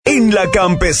En La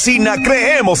Campesina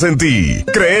creemos en ti.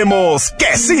 Creemos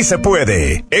que sí se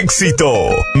puede. Éxito,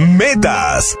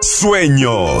 metas,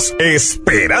 sueños,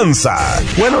 esperanza.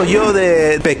 Bueno, yo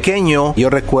de pequeño, yo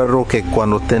recuerdo que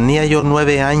cuando tenía yo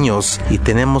 9 años y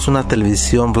tenemos una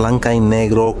televisión blanca y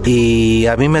negro, y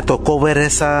a mí me tocó ver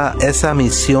esa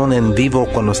misión en vivo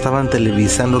cuando estaban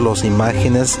televisando las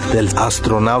imágenes del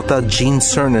astronauta Gene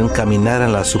Cernan caminar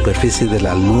en la superficie de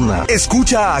la luna.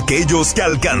 Escucha a aquellos que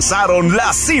alcanzaron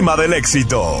la cima del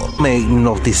éxito. Me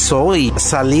hipnotizó y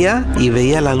salía y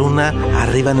veía la luna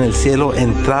arriba en el cielo,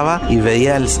 entraba y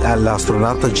veía al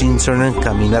astronauta Gene Cernan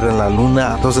caminar en la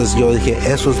luna. Entonces yo dije,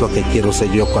 eso es lo que quiero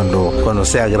ser yo cuando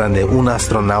sea grande, un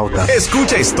astronauta.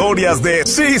 Escucha historias de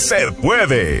sí se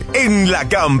puede en La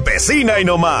Campesina y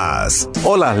no más.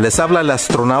 Hola, les habla el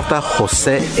astronauta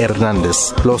José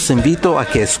Hernández. Los invito a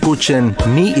que escuchen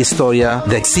mi historia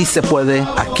de sí se puede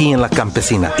aquí en La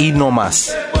Campesina y no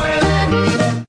más.